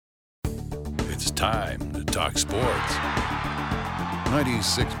It's time to talk sports.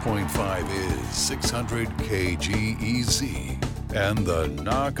 96.5 is 600 KGEZ, and the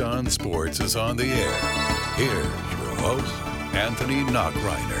Nach On Sports is on the air. Here's your host, Anthony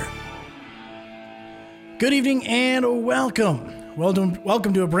Nachreiner. Good evening and welcome.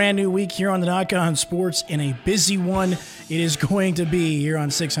 Welcome to a brand new week here on the Nach On Sports, and a busy one it is going to be here on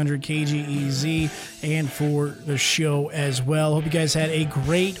 600 KGEZ and for the show as well. Hope you guys had a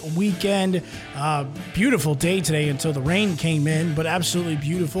great weekend. Beautiful day today until the rain came in, but absolutely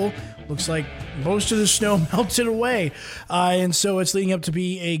beautiful. Looks like most of the snow melted away, and so it's leading up to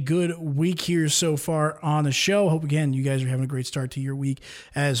be a good week here so far on the show. Hope, again, you guys are having a great start to your week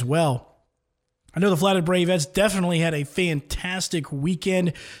as well. I know the Flathead Bravettes definitely had a fantastic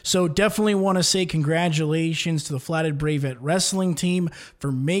weekend, so definitely want to say congratulations to the Flathead Bravette wrestling team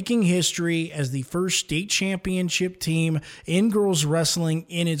for making history as the first state championship team in girls wrestling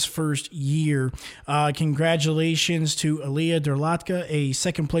in its first year. Congratulations to Aliyah Derlatka, a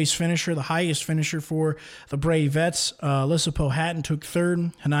second-place finisher, the highest finisher for the Bravettes. Alyssa Powhatan took third.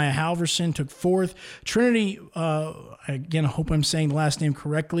 Hanaya Halverson took fourth. Trinity, again, I hope I'm saying the last name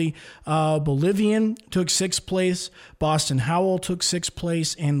correctly, Bolivian took sixth place, Boston Howell took sixth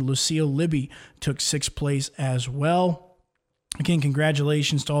place, and Lucille Libby took sixth place as well. Again,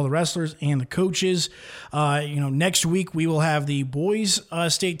 congratulations to all the wrestlers and the coaches. Next week we will have the boys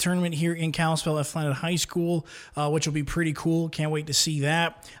state tournament here in Kalispell at Flathead High School, which will be pretty cool. Can't wait to see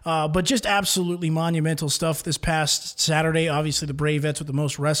that. But just absolutely monumental stuff this past Saturday. Obviously, the Bravettes with the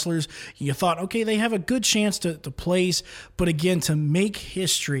most wrestlers. You thought, okay, they have a good chance to place, but again, to make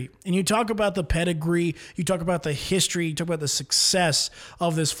history. And you talk about the pedigree, you talk about the history, you talk about the success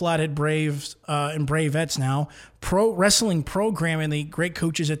of this Flathead Braves and Bravettes now. Pro wrestling program and the great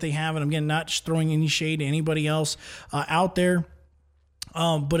coaches that they have, and again, not just throwing any shade to anybody else out there.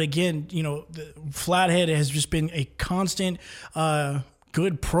 But again, the Flathead has just been a constant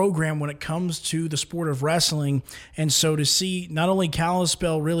good program when it comes to the sport of wrestling. And so to see not only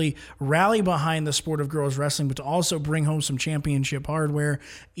Kalispell really rally behind the sport of girls wrestling, but to also bring home some championship hardware,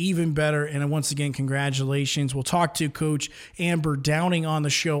 even better. And once again, congratulations. We'll talk to Coach Amber Downing on the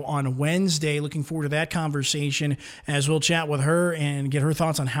show on Wednesday. Looking forward to that conversation as we'll chat with her and get her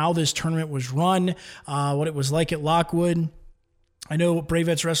thoughts on how this tournament was run, what it was like at Lockwood. I know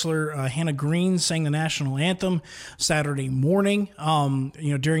Bravettes wrestler Hannah Green sang the national anthem Saturday morning.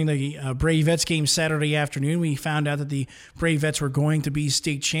 During the Bravettes game Saturday afternoon, we found out that the Bravettes were going to be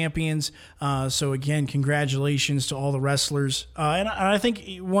state champions. So again, congratulations to all the wrestlers. And I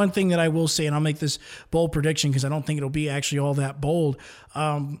think one thing that I will say, and I'll make this bold prediction because I don't think it'll be actually all that bold,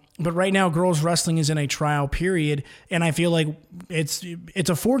 but right now girls wrestling is in a trial period, and I feel like it's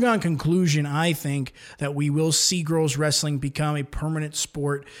a foregone conclusion, I think, that we will see girls wrestling become a permanent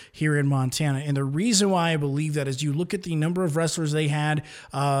sport here in Montana. And the reason why I believe that is you look at the number of wrestlers they had,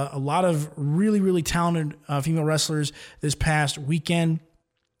 a lot of really, really talented female wrestlers this past weekend.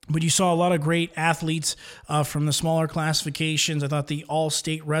 But you saw a lot of great athletes from the smaller classifications. I thought the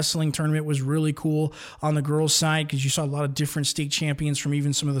all-state wrestling tournament was really cool on the girls' side because you saw a lot of different state champions from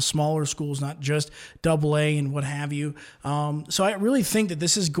even some of the smaller schools, not just AA and what have you. So I really think that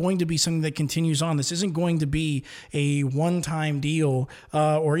this is going to be something that continues on. This isn't going to be a one-time deal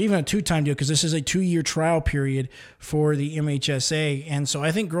or even a two-time deal because this is a 2-year trial period for the MHSA. And so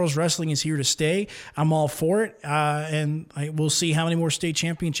I think girls wrestling is here to stay. I'm all for it. And we'll see how many more state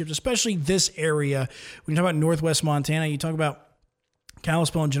championships, especially this area. When you talk about Northwest Montana, you talk about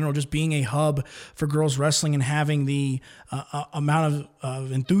Kalispell in general just being a hub for girls wrestling and having the amount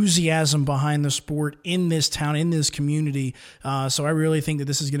of enthusiasm behind the sport in this town, in this community. So I really think that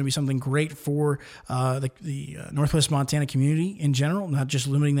this is going to be something great for the Northwest Montana community in general, not just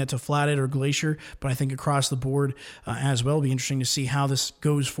limiting that to Flathead or Glacier, but I think across the board as well. It'll be interesting to see how this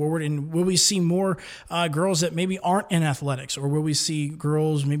goes forward. And will we see more girls that maybe aren't in athletics, or will we see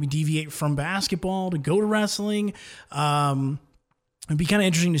girls maybe deviate from basketball to go to wrestling? It'd be kind of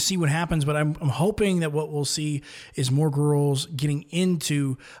interesting to see what happens, but I'm hoping that what we'll see is more girls getting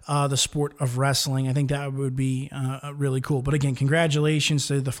into the sport of wrestling. I think that would be really cool. But again, congratulations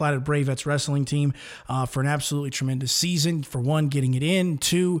to the Flathead Bravettes wrestling team for an absolutely tremendous season. For one, getting it in.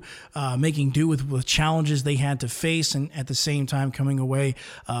 Two, making do with challenges they had to face, and at the same time coming away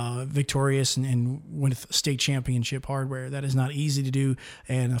victorious and with state championship hardware. That is not easy to do,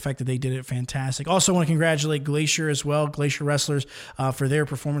 and the fact that they did it, fantastic. Also want to congratulate Glacier as well, Glacier wrestlers, for their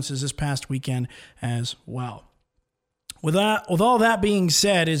performances this past weekend as well. With all that being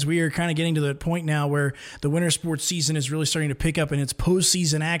said, as we are kind of getting to the point now where the winter sports season is really starting to pick up in its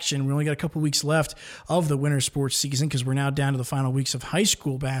postseason action. We only got a couple weeks left of the winter sports season because we're now down to the final weeks of high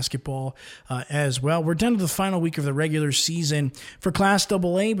school basketball as well. We're down to the final week of the regular season for Class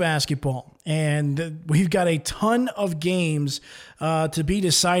AA basketball, and we've got a ton of games to be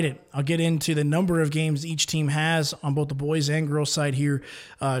decided. I'll get into the number of games each team has on both the boys and girls side here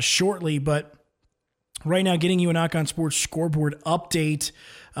shortly, but right now, getting you a Nach On Sports scoreboard update.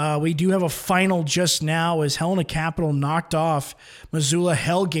 We do have a final just now as Helena Capital knocked off Missoula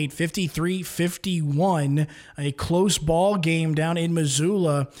Hellgate 53-51, a close ball game down in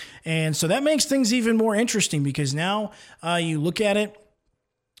Missoula. And so that makes things even more interesting because now you look at it,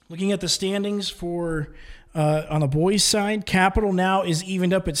 looking at the standings for on the boys' side, Capital now is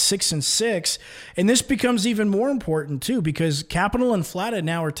evened up at 6-6, and this becomes even more important too because Capital and Flathead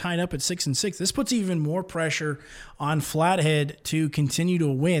now are tied up at 6-6. This puts even more pressure on Flathead to continue to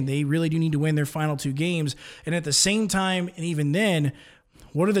win. They really do need to win their final two games, and at the same time, and even then,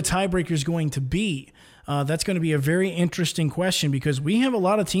 what are the tiebreakers going to be? That's going to be a very interesting question because we have a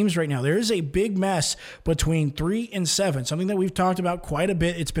lot of teams right now. There is a big mess between 3 and 7, something that we've talked about quite a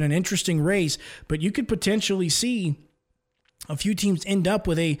bit. It's been an interesting race, but you could potentially see a few teams end up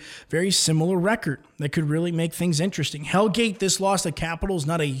with a very similar record that could really make things interesting. Hellgate, this loss to Capital is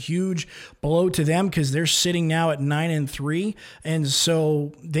not a huge blow to them because they're sitting now at 9-3, and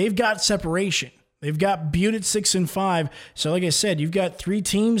so they've got separation. They've got Butte at 6-5. So like I said, you've got 3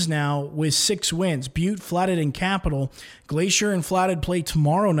 teams now with 6 wins. Butte, Flathead, and Capital. Glacier and Flathead play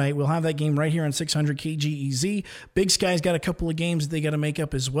tomorrow night. We'll have that game right here on 600 KGEZ. Big Sky's got a couple of games that they got to make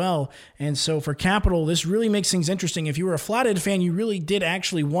up as well. And so for Capital, this really makes things interesting. If you were a Flathead fan, you really did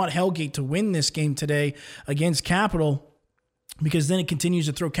actually want Hellgate to win this game today against Capital, because then it continues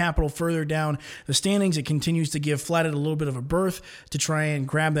to throw Capital further down the standings. It continues to give Flathead a little bit of a berth to try and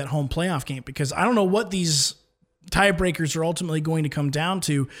grab that home playoff game, because I don't know what these tiebreakers are ultimately going to come down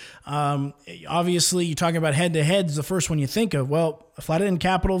to. Obviously, you're talking about head-to-heads, the first one you think of. Well, Flathead and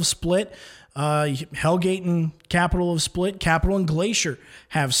Capital have split. Hellgate and Capital have split. Capital and Glacier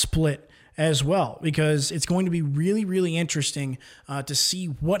have split as well, because it's going to be really, really interesting to see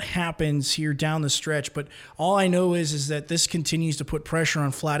what happens here down the stretch. But all I know is that this continues to put pressure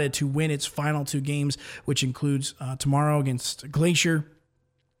on Flathead to win its final 2 games, which includes tomorrow against Glacier,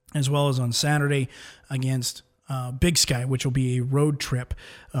 as well as on Saturday against Big Sky, which will be a road trip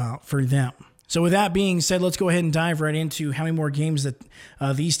for them. So with that being said, let's go ahead and dive right into how many more games that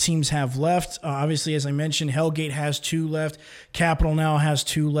these teams have left. Obviously, as I mentioned, Hellgate has 2 left. Capital now has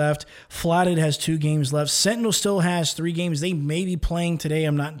 2 left. Flathead has 2 games left. Sentinel still has 3 games. They may be playing today.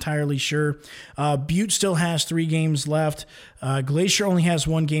 I'm not entirely sure. Butte still has 3 games left. Glacier only has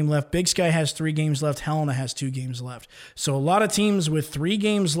 1 game left. Big Sky has 3 games left. Helena has 2 games left. So a lot of teams with 3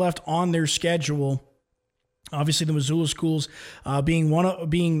 games left on their schedule. Obviously, the Missoula schools being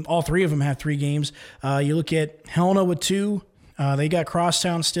all 3 of them have 3 games. You look at Helena with 2. They got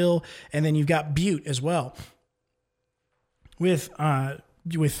Crosstown still, and then you've got Butte as well with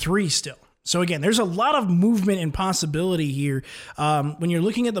 3 still. So again, there's a lot of movement and possibility here. When you're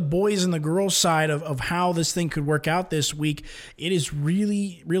looking at the boys and the girls side of how this thing could work out this week, it is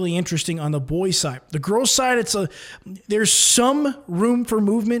really, really interesting on the boys side. The girls side, there's some room for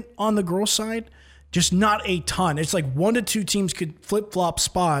movement on the girls side. Just not a ton. It's like 1 to 2 teams could flip-flop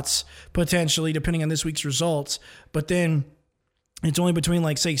spots potentially, depending on this week's results. But then it's only between,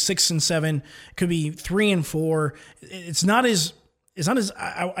 like, say, 6 and 7. It could be 3 and 4. I'm not saying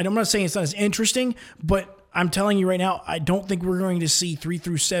it's not as interesting, but I'm telling you right now, I don't think we're going to see 3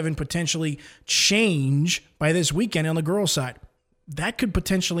 through 7 potentially change by this weekend on the girls' side. That could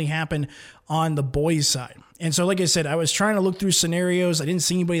potentially happen on the boys' side. And so, like I said, I was trying to look through scenarios. I didn't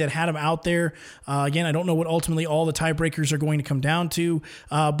see anybody that had them out there. Again, I don't know what ultimately all the tiebreakers are going to come down to,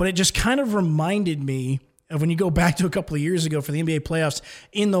 but it just kind of reminded me of when you go back to a couple of years ago for the NBA playoffs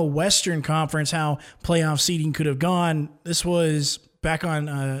in the Western Conference, how playoff seeding could have gone. This was back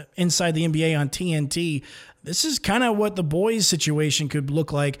on Inside the NBA on TNT. This is kind of what the boys' situation could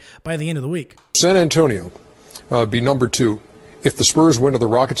look like by the end of the week. San Antonio be number 2. If the Spurs win or the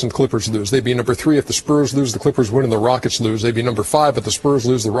Rockets and the Clippers lose, they'd be number 3. If the Spurs lose, the Clippers win and the Rockets lose, they'd be number 5. If the Spurs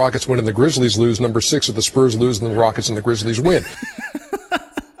lose, the Rockets win and the Grizzlies lose, number 6. If the Spurs lose and the Rockets and the Grizzlies win.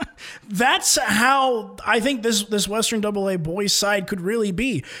 that's how I think this Western AA boys side could really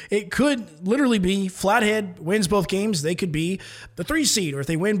be. It could literally be Flathead wins both games. They could be the 3 seed, or if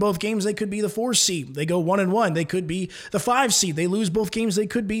they win both games, they could be the 4 seed. They go 1-1. They could be the 5 seed. They lose both games. They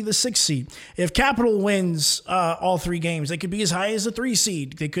could be the 6 seed. If Capital wins all 3 games, they could be as high as the 3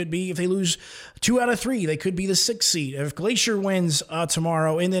 seed. They could be, if they lose 2 out of 3, they could be the 6 seed. If Glacier wins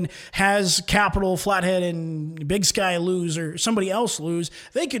tomorrow and then has Capital, Flathead, and Big Sky lose, or somebody else lose,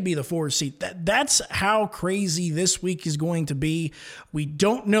 they could be the 4 seed. That's how crazy this week is going to be. We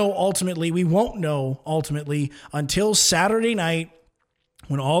don't know ultimately. We won't know ultimately until Saturday night,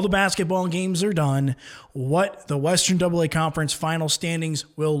 when all the basketball games are done, what the Western AA Conference final standings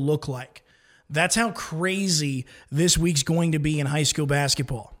will look like. That's how crazy this week's going to be in high school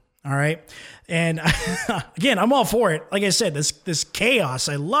basketball. All right. And again, I'm all for it. Like I said, this chaos,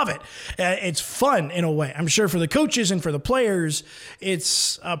 I love it. It's fun in a way. I'm sure for the coaches and for the players,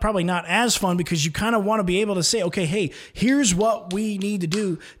 it's probably not as fun because you kind of want to be able to say, okay, hey, here's what we need to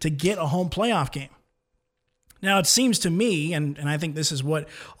do to get a home playoff game. Now, it seems to me, and I think this is what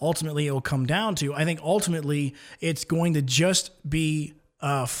ultimately it will come down to, I think ultimately it's going to just be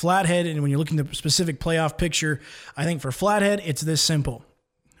Flathead. And when you're looking at the specific playoff picture, I think for Flathead, it's this simple.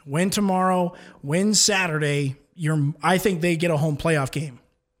 Win tomorrow, win Saturday, I think they get a home playoff game.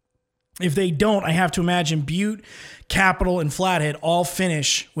 If they don't, I have to imagine Butte, Capital, and Flathead all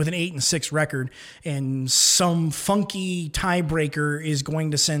finish with an 8-6 record, and some funky tiebreaker is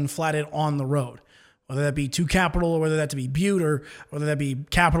going to send Flathead on the road. Whether that be to Capital, or whether that to be Butte, or whether that be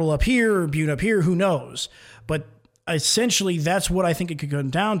Capital up here or Butte up here, who knows? But essentially, that's what I think it could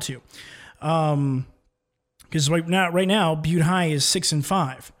come down to. Because right now, Butte High is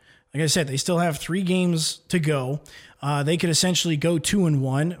 6-5. Like I said, they still have 3 games to go. They could essentially go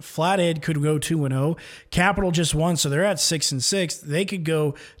 2-1. Flathead could go 2-0. Capital just won, so they're at 6-6. They could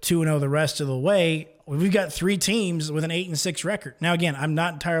go 2-0 the rest of the way. We've got 3 teams with an 8-6 record. Now, again, I'm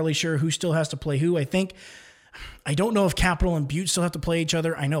not entirely sure who still has to play who. I don't know if Capital and Butte still have to play each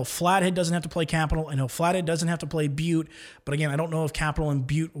other. I know Flathead doesn't have to play Capital. I know Flathead doesn't have to play Butte. But again, I don't know if Capital and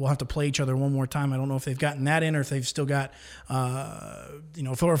Butte will have to play each other one more time. I don't know if they've gotten that in, or if they've still got, or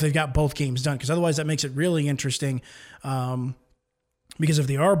if they've got both games done. Because otherwise, that makes it really interesting. Because if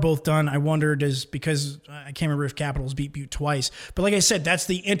they are both done, I wonder, because I can't remember if Capital's beat Butte twice. But like I said, that's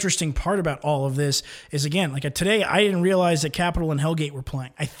the interesting part about all of this is, again, like today, I didn't realize that Capital and Hellgate were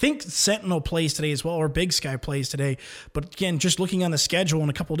playing. I think Sentinel plays today as well, or Big Sky plays today. But again, just looking on the schedule in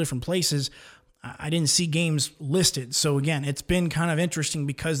a couple of different places, I didn't see games listed. So again, it's been kind of interesting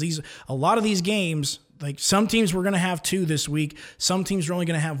because a lot of these games, like some teams were going to have 2 this week. Some teams were only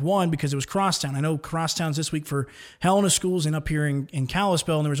going to have 1 because it was Crosstown. I know Crosstown's this week for Helena Schools and up here in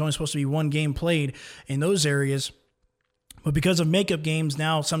Kalispell, and there was only supposed to be 1 game played in those areas. But because of makeup games,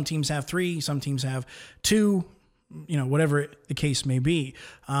 now some teams have 3, some teams have 2, whatever the case may be.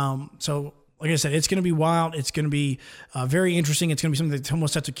 So like I said, it's going to be wild. It's going to be very interesting. It's going to be something that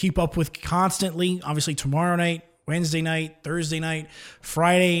almost have to keep up with constantly. Obviously, tomorrow night, Wednesday night, Thursday night,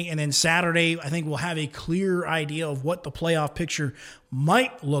 Friday, and then Saturday, I think we'll have a clear idea of what the playoff picture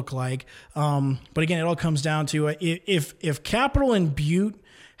might look like. But again, it all comes down to if Capital and Butte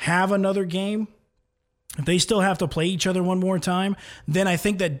have another game, if they still have to play each other one more time, then I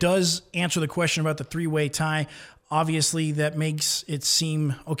think that does answer the question about the 3-way tie. Obviously, that makes it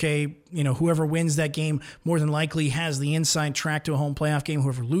seem, okay, whoever wins that game more than likely has the inside track to a home playoff game.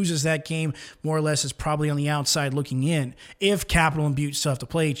 Whoever loses that game, more or less, is probably on the outside looking in, if Capital and Butte still have to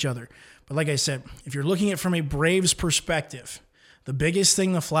play each other. But like I said, if you're looking at it from a Braves perspective, the biggest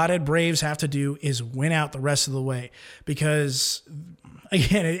thing the Flathead Braves have to do is win out the rest of the way. Because,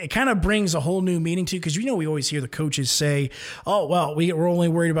 again, it kind of brings a whole new meaning to, because we always hear the coaches say, oh, well, we're only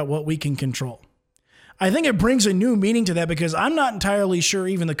worried about what we can control. I think it brings a new meaning to that because I'm not entirely sure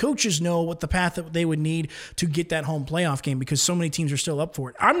even the coaches know what the path that they would need to get that home playoff game because so many teams are still up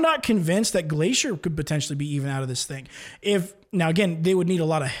for it. I'm not convinced that Glacier could potentially be even out of this thing. Now, again, they would need a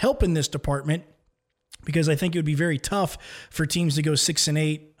lot of help in this department because I think it would be very tough for teams to go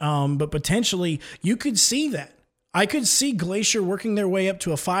 6-8, but potentially you could see that. I could see Glacier working their way up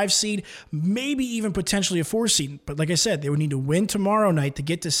to a 5 seed, maybe even potentially a 4 seed. But like I said, they would need to win tomorrow night to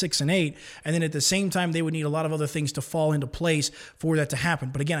get to 6-8. And then at the same time, they would need a lot of other things to fall into place for that to happen.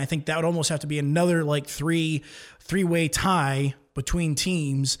 But again, I think that would almost have to be another three-way tie between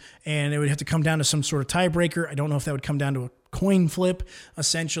teams. And it would have to come down to some sort of tiebreaker. I don't know if that would come down to a coin flip,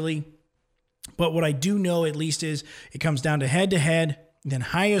 essentially. But what I do know at least is it comes down to head-to-head, then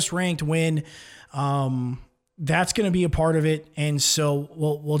highest ranked win. that's going to be a part of it. And so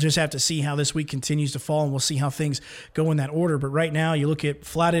we'll just have to see how this week continues to fall, and we'll see how things go in that order. But right now, you look at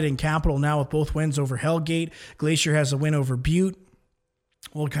Flathead and Capital now with both wins over Hellgate. Glacier has a win over Butte.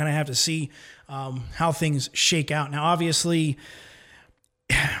 We'll kind of have to see how things shake out. Now, obviously,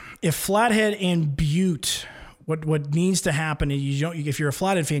 if Flathead and Butte, what needs to happen is if you're a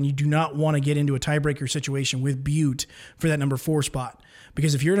Flathead fan, you do not want to get into a tiebreaker situation with Butte for that number 4 spot.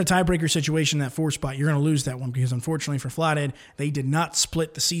 Because if you're in a tiebreaker situation in that 4 spot, you're going to lose that one, because unfortunately for Flathead, they did not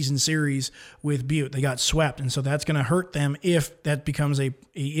split the season series with Butte. They got swept, and so that's going to hurt them if that becomes a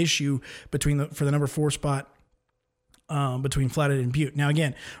issue for the number 4 spot between Flathead and Butte. Now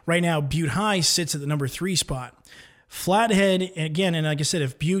again, right now Butte High sits at the number 3 spot. Flathead, again, and like I said,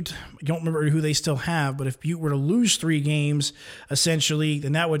 if Butte, I don't remember who they still have, but if Butte were to lose 3 games, essentially,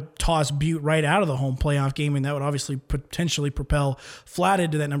 then that would toss Butte right out of the home playoff game, and that would obviously potentially propel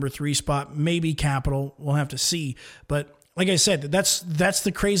Flathead to that number 3 spot, maybe Capital. We'll have to see. But like I said, that's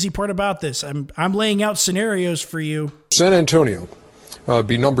the crazy part about this. I'm laying out scenarios for you. San Antonio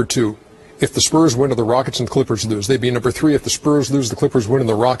be number 2. If the Spurs win or the Rockets and Clippers lose, they'd be number 3. If the Spurs lose, the Clippers win and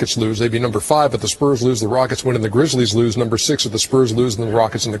the Rockets lose, they'd be number 5. If the Spurs lose, the Rockets win and the Grizzlies lose. Number 6, if the Spurs lose, and the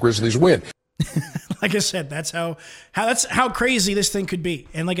Rockets and the Grizzlies win. Like I said, that's how crazy this thing could be.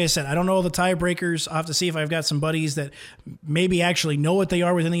 And like I said, I don't know the tiebreakers. I'll have to see if I've got some buddies that maybe actually know what they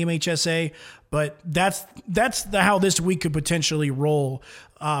are within the MHSA. But that's how this week could potentially roll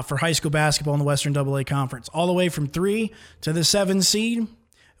for high school basketball in the Western AA Conference. All the way from 3 to the 7 seed.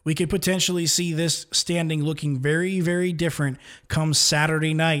 We could potentially see this standing looking very, very different come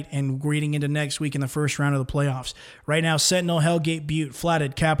Saturday night and leading into next week in the first round of the playoffs. Right now, Sentinel, Hellgate, Butte,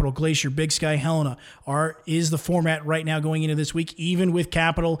 Flathead, Capital, Glacier, Big Sky, Helena is the format right now going into this week. Even with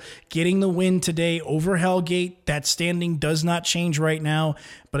Capital getting the win today over Hellgate, that standing does not change right now.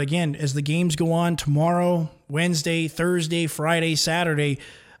 But again, as the games go on tomorrow, Wednesday, Thursday, Friday, Saturday,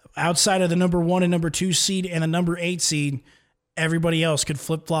 outside of the number 1 and number 2 seed and the number 8 seed, everybody else could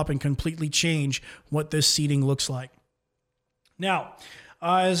flip-flop and completely change what this seeding looks like. Now,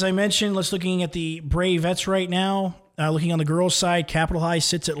 as I mentioned, let's looking at the Bravettes right now. Looking on the girls' side, Capital High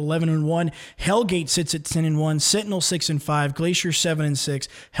sits at 11-1. Hellgate sits at 10-1. Sentinel 6-5. Glacier 7-6.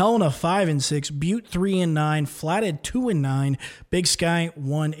 Helena 5-6. Butte 3-9. Flathead 2-9. Big Sky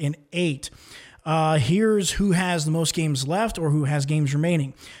 1-8. Here's who has the most games left or who has games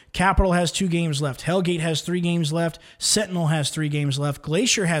remaining. Capital has 2 games left. Hellgate has 3 games left. Sentinel has 3 games left.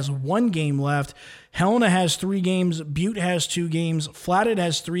 Glacier has 1 game left. Helena has 3 games. Butte has 2 games. Flathead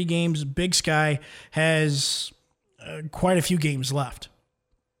has 3 games. Big Sky has quite a few games left.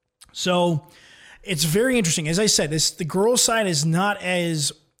 So it's very interesting. As I said, the girls' side is not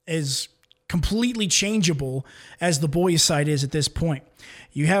as completely changeable as the boys' side is at this point.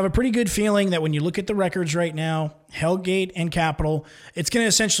 You have a pretty good feeling that when you look at the records right now, Hellgate and Capital, it's going to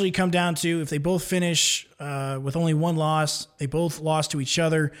essentially come down to if they both finish with only 1 loss, they both lost to each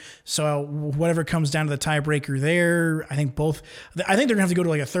other. So whatever comes down to the tiebreaker there, I think they're going to have to go to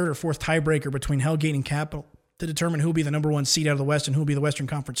like a 3rd or 4th tiebreaker between Hellgate and Capital to determine who will be the number 1 seed out of the West and who will be the Western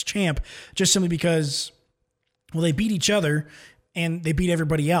Conference champ, just simply because, well, they beat each other and they beat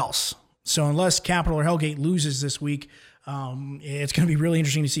everybody else. So unless Capital or Hellgate loses this week, it's going to be really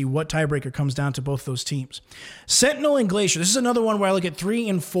interesting to see what tiebreaker comes down to both those teams. Sentinel and Glacier. This is another one where I look at 3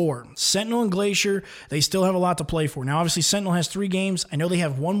 and 4. Sentinel and Glacier, they still have a lot to play for. Now, obviously, Sentinel has 3 games. I know they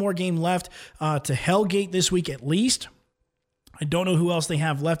have 1 more game left to Hellgate this week at least. I don't know who else they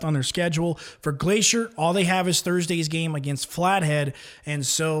have left on their schedule. For Glacier, all they have is Thursday's game against Flathead. And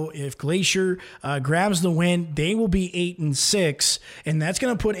so if Glacier grabs the win, they will be 8-6. And that's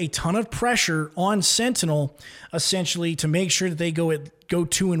going to put a ton of pressure on Sentinel, essentially, to make sure that they go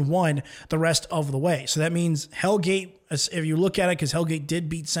 2-1 the rest of the way. So that means Hellgate, if you look at it, because Hellgate did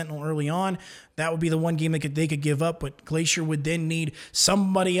beat Sentinel early on, that would be the one game they could give up, but Glacier would then need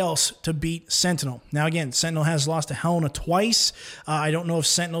somebody else to beat Sentinel. Now, again, Sentinel has lost to Helena twice. I don't know if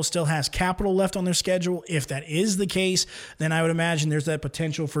Sentinel still has Capital left on their schedule. If that is the case, then I would imagine there's that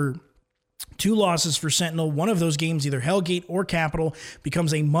potential for 2 losses for Sentinel. One of those games, either Hellgate or Capital,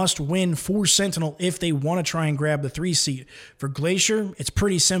 becomes a must-win for Sentinel if they want to try and grab the 3 seed. For Glacier, it's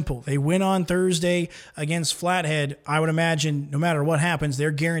pretty simple. They win on Thursday against Flathead. I would imagine no matter what happens,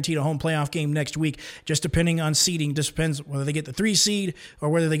 they're guaranteed a home playoff game next week, just depending on seeding. Just depends whether they get the 3 seed or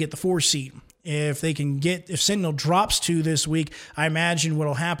whether they get the 4 seed. if Sentinel drops 2 this week, I imagine what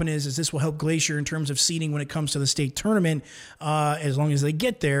will happen is this will help Glacier in terms of seeding when it comes to the state tournament, as long as they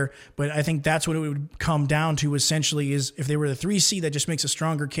get there. But I think that's what it would come down to essentially, is if they were the 3 seed, that just makes a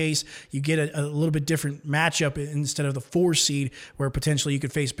stronger case. You get a little bit different matchup instead of the 4 seed, where potentially you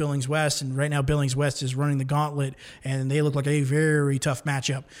could face Billings West. And right now Billings West is running the gauntlet, and they look like a very tough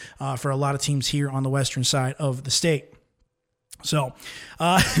matchup for a lot of teams here on the western side of the state. So,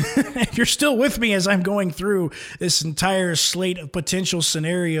 if you're still with me as I'm going through this entire slate of potential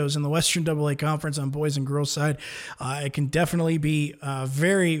scenarios in the Western AA Conference on boys and girls side, it can definitely be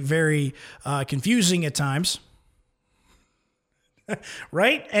very, very confusing at times.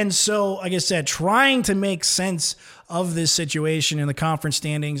 Right? And so, like I said, trying to make sense of this situation in the conference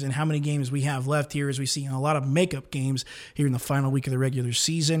standings and how many games we have left here, as we see a lot of makeup games here in the final week of the regular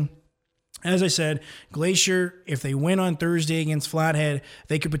season. As I said, Glacier, if they win on Thursday against Flathead,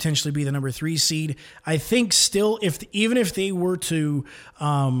 they could potentially be the number 3 seed. I think still, even if they were to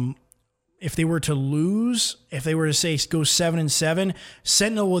lose, if they were to say go 7-7,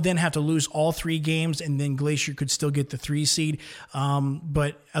 Sentinel will then have to lose all 3 games, and then Glacier could still get the 3 seed.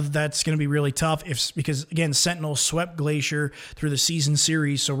 But that's going to be really tough because again, Sentinel swept Glacier through the season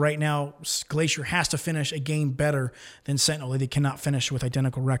series. So right now, Glacier has to finish a game better than Sentinel. They cannot finish with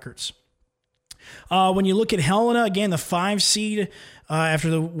identical records. When you look at Helena, again, the 5 seed,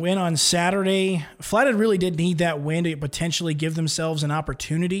 after the win on Saturday, Flathead really did need that win to potentially give themselves an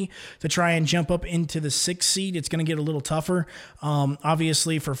opportunity to try and jump up into the 6 seed. It's going to get a little tougher.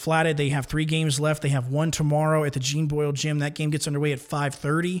 Obviously, for Flathead, they have 3 games left. They have 1 tomorrow at the Gene Boyle Gym. That game gets underway at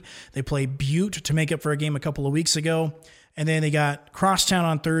 5:30. They play Butte to make up for a game a couple of weeks ago. And then they got Crosstown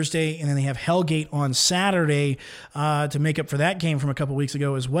on Thursday, and then they have Hellgate on Saturday to make up for that game from a couple of weeks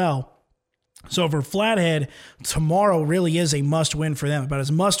ago as well. So for Flathead, tomorrow really is a must-win for them, about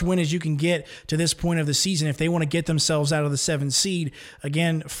as must-win as you can get to this point of the season if they want to get themselves out of the 7th seed.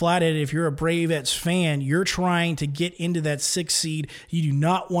 Again, Flathead, if you're a Bravettes fan, you're trying to get into that 6th seed. You do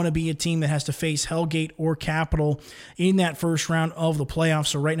not want to be a team that has to face Hellgate or Capital in that first round of the playoffs.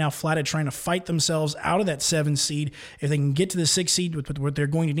 So right now, Flathead trying to fight themselves out of that 7th seed. If they can get to the 6th seed, what they're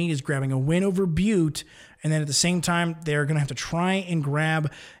going to need is grabbing a win over Butte, and then at the same time, they're going to have to try and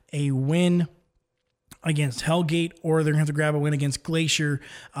grab a win against Hellgate, or they're going to have to grab a win against Glacier,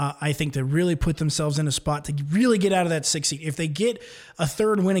 I think, to really put themselves in a spot to really get out of that 6th seed. If they get a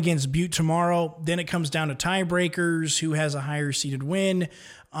 3rd win against Butte tomorrow, then it comes down to tiebreakers, who has a higher seeded win.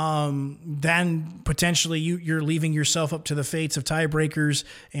 Then potentially you're leaving yourself up to the fates of tiebreakers,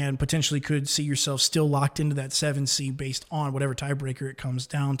 and potentially could see yourself still locked into that 7 seed based on whatever tiebreaker it comes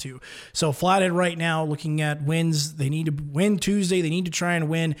down to. So Flathead right now, looking at wins, they need to win Tuesday. They need to try and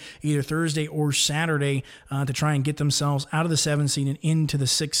win either Thursday or Saturday to try and get themselves out of the 7th seed and into the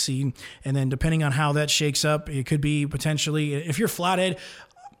 6th seed. And then depending on how that shakes up, it could be potentially, if you're Flathead,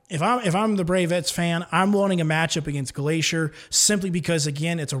 If I'm the Bravettes fan, I'm wanting a matchup against Glacier simply because,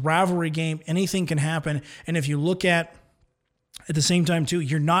 again, it's a rivalry game. Anything can happen. And if you look at the same time, too,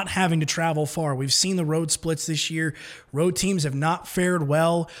 you're not having to travel far. We've seen the road splits this year. Road teams have not fared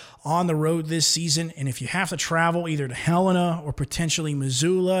well on the road this season. And if you have to travel either to Helena or potentially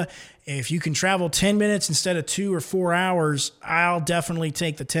Missoula, if you can travel 10 minutes instead of 2 or 4 hours, I'll definitely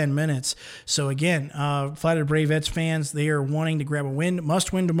take the 10 minutes. So again, Flathead Bravettes fans, they are wanting to grab a win,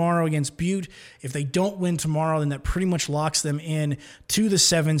 must win tomorrow against Butte. If they don't win tomorrow, then that pretty much locks them in to the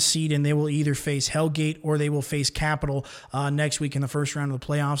 7th seed, and they will either face Hellgate or they will face Capital next week in the first round of the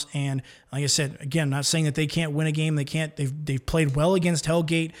playoffs. And like I said, again, not saying that they can't win a game. They can't. They've played well against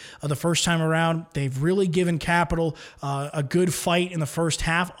Hellgate the first time around. They've really given Capital a good fight in the first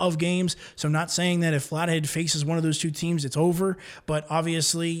half of games. So I'm not saying that if Flathead faces one of those 2 teams, it's over. But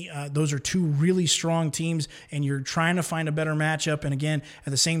obviously, those are 2 really strong teams, and you're trying to find a better matchup. And again,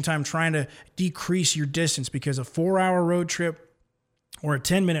 at the same time, trying to decrease your distance, because a 4-hour road trip or a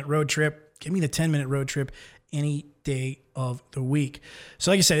 10-minute road trip, give me the 10-minute road trip any day of the week.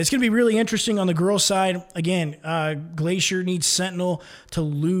 So like I said, it's going to be really interesting on the girls' side. Again, Glacier needs Sentinel to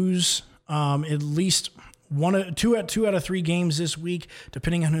lose at least 2 out of 3 games this week,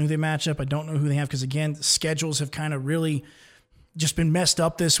 depending on who they match up. I don't know who they have because, again, the schedules have kind of really just been messed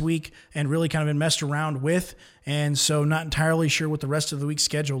up this week and really kind of been messed around with. And so not entirely sure what the rest of the week's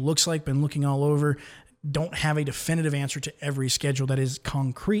schedule looks like. Been looking all over. Don't have a definitive answer to every schedule that is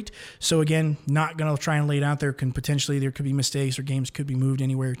concrete. So again, not going to try and lay it out there. There could be mistakes or games could be moved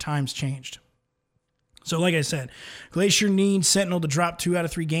anywhere. Time's changed. So like I said, Glacier needs Sentinel to drop 2 out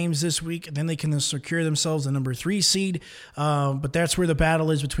of 3 games this week, and then they can secure themselves the number 3 seed. But that's where the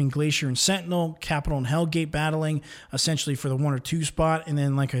battle is between Glacier and Sentinel, Capital and Hellgate battling essentially for the 1 or 2 spot. And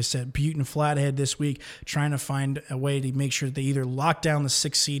then, like I said, Butte and Flathead this week trying to find a way to make sure that they either lock down the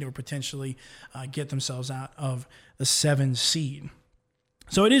 6 seed or potentially get themselves out of the 7 seed.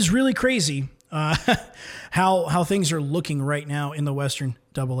 So it is really crazy how things are looking right now in the Western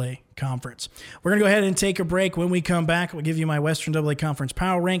AA Conference. We're going to go ahead and take a break. When we come back, we'll give you my Western AA Conference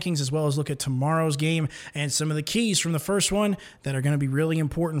power rankings as well as look at tomorrow's game and some of the keys from the first one that are going to be really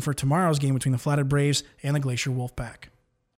important for tomorrow's game between the Flathead Braves and the Glacier Wolfpack.